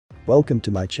Welcome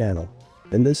to my channel.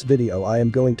 In this video I am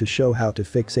going to show how to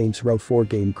fix Saints Row 4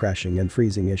 game crashing and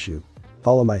freezing issue.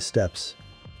 Follow my steps.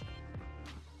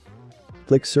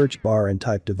 Click search bar and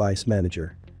type Device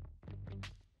Manager.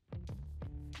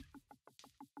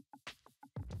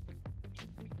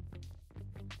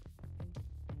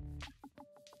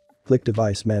 Click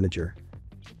Device Manager.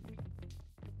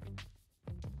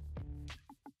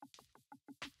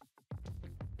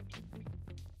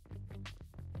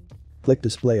 Click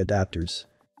Display Adapters.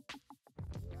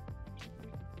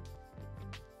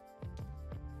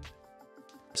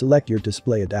 Select your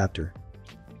display adapter.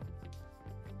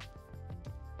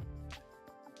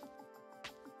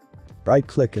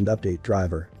 Right-click and update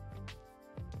driver.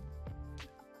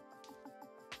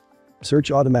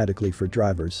 Search automatically for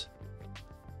drivers.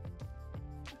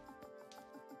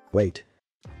 Wait.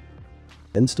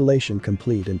 Installation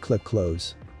complete and click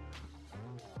Close.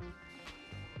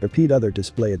 Repeat other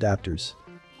display adapters.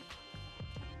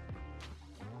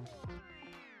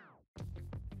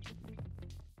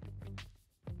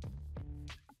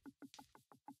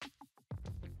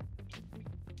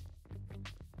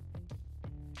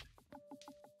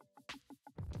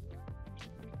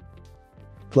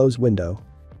 Close window.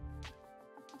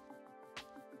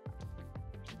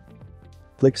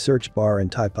 Click search bar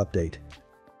and type Update.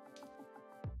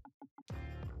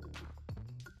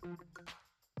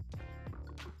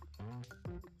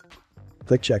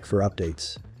 Click Check for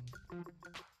updates.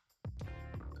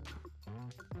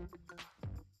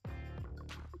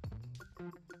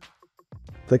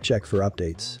 Click Check for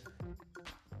updates.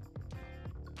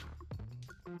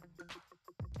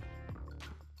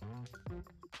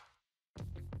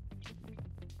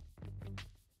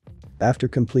 After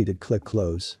completed, click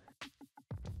Close.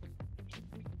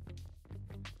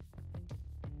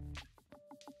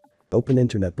 Open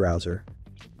Internet browser.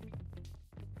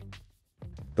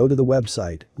 Go to the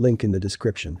website, link in the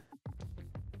description.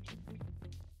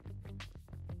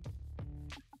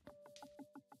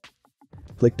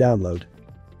 Click Download.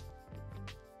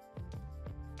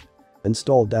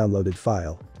 Install downloaded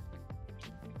file.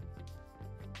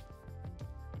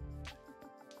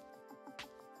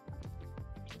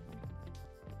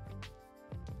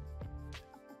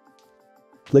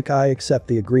 Click I accept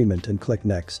the agreement and click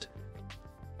Next.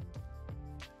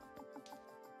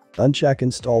 Uncheck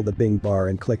Install the Bing bar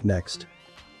and click Next.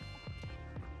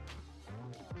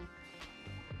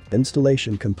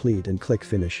 Installation complete and click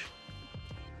Finish.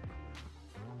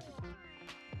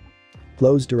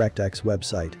 Close DirectX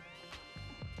website.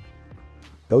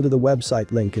 Go to the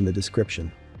website link in the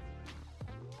description.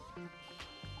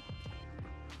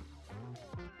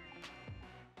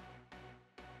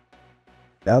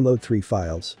 Download 3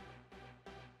 files.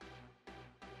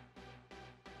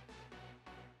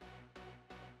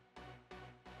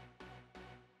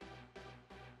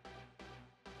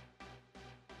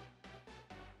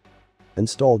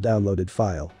 Install downloaded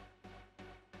file.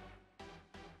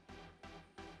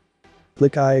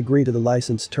 Click I agree to the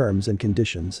license terms and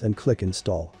conditions and click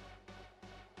Install.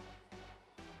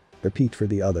 Repeat for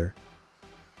the other.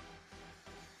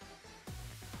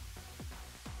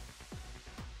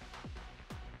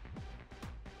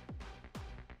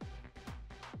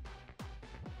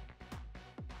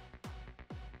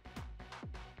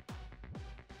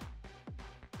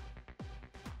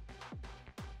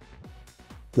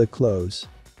 Click Close.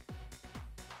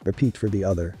 Repeat for the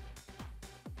other.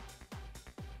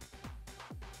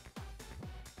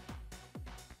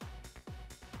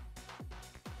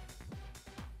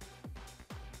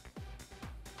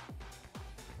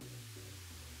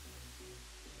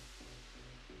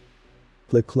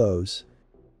 Click Close.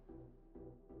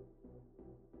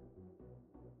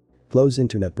 Close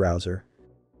Internet browser.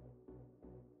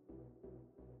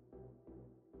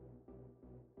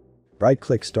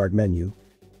 Right-click Start menu.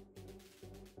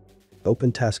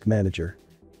 Open Task Manager.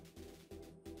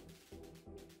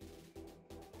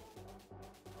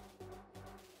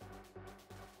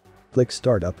 Click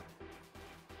Startup.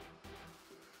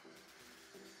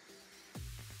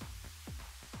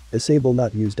 Disable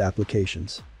not used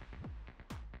applications.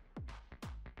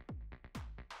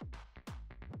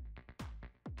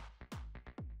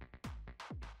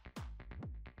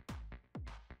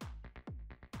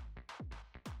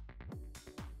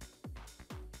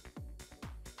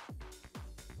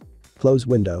 Close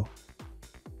window.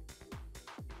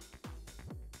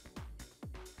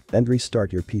 And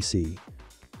restart your PC.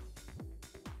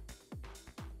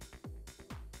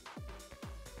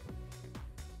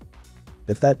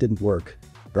 If that didn't work,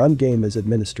 run game as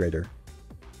administrator.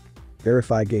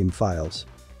 Verify game files.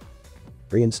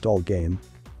 Reinstall game.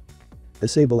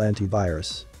 Disable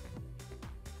antivirus.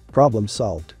 Problem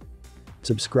solved.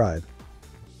 Subscribe.